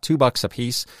for about $2 a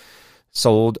piece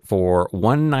sold for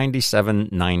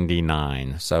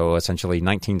 $197.99. So essentially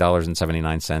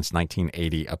 $19.79,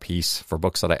 $19.80 a piece for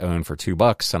books that I own for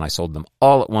 $2. And I sold them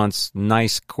all at once.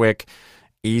 Nice, quick,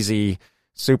 easy,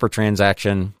 super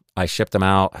transaction. I shipped them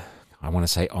out, I want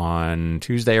to say on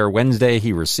Tuesday or Wednesday.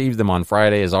 He received them on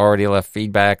Friday, has already left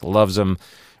feedback, loves them.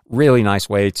 really nice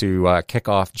way to kick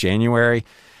off January.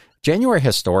 January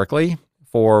historically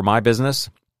for my business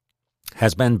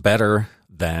has been better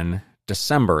than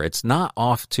December. It's not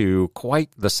off to quite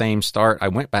the same start. I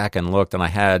went back and looked, and I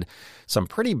had some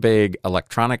pretty big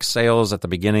electronic sales at the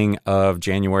beginning of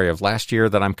January of last year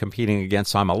that I'm competing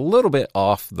against. So I'm a little bit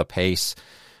off the pace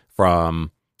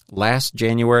from last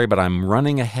January, but I'm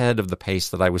running ahead of the pace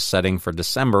that I was setting for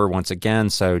December once again.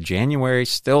 So January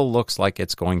still looks like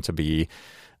it's going to be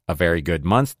a very good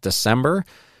month. December,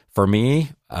 for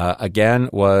me, again,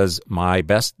 was my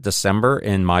best December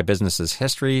in my business's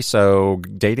history. So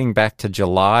dating back to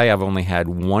July, I've only had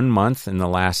 1 month in the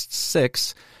last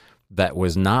 6 that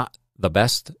was not the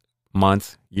best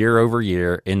month year over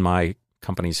year in my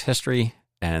company's history.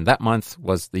 And that month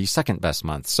was the second best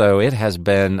month. So it has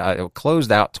been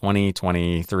closed out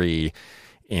 2023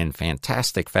 in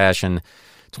fantastic fashion.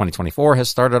 2024 has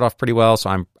started off pretty well.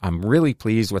 So I'm really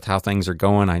pleased with how things are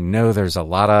going. I know there's a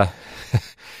lot of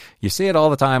you see it all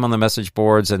the time on the message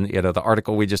boards, and the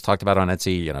article we just talked about on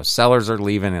Etsy, sellers are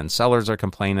leaving and sellers are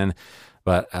complaining.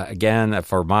 But again,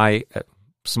 for my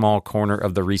small corner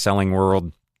of the reselling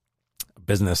world,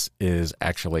 business is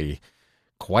actually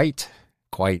quite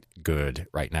good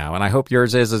right now, and I hope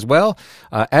yours is as well.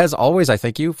 As always, I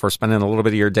thank you for spending a little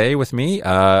bit of your day with me.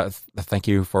 Thank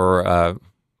you for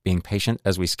being patient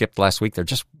as we skipped last week. There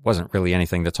just wasn't really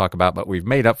anything to talk about, but we've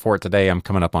made up for it today. I'm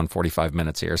coming up on 45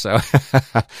 minutes here. So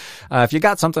if you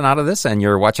got something out of this and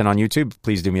you're watching on YouTube,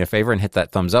 please do me a favor and hit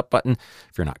that thumbs up button.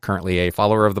 If you're not currently a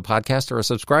follower of the podcast or a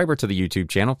subscriber to the YouTube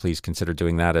channel, please consider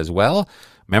doing that as well.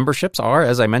 Memberships are,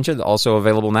 as I mentioned, also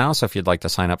available now. So if you'd like to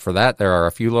sign up for that, there are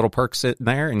a few little perks in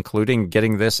there, including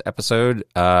getting this episode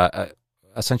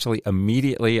essentially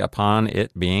immediately upon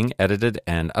it being edited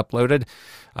and uploaded.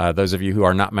 Those of you who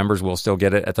are not members will still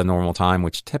get it at the normal time,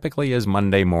 which typically is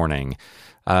Monday morning.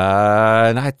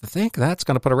 And I think that's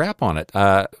going to put a wrap on it.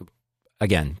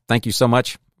 Again, thank you so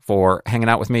much for hanging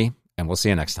out with me, and we'll see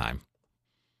you next time.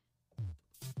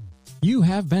 You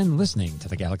have been listening to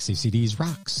the Galaxy CDs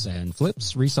Rocks and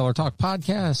Flips Reseller Talk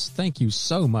podcast. Thank you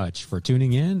so much for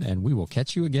tuning in, and we will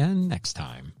catch you again next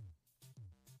time.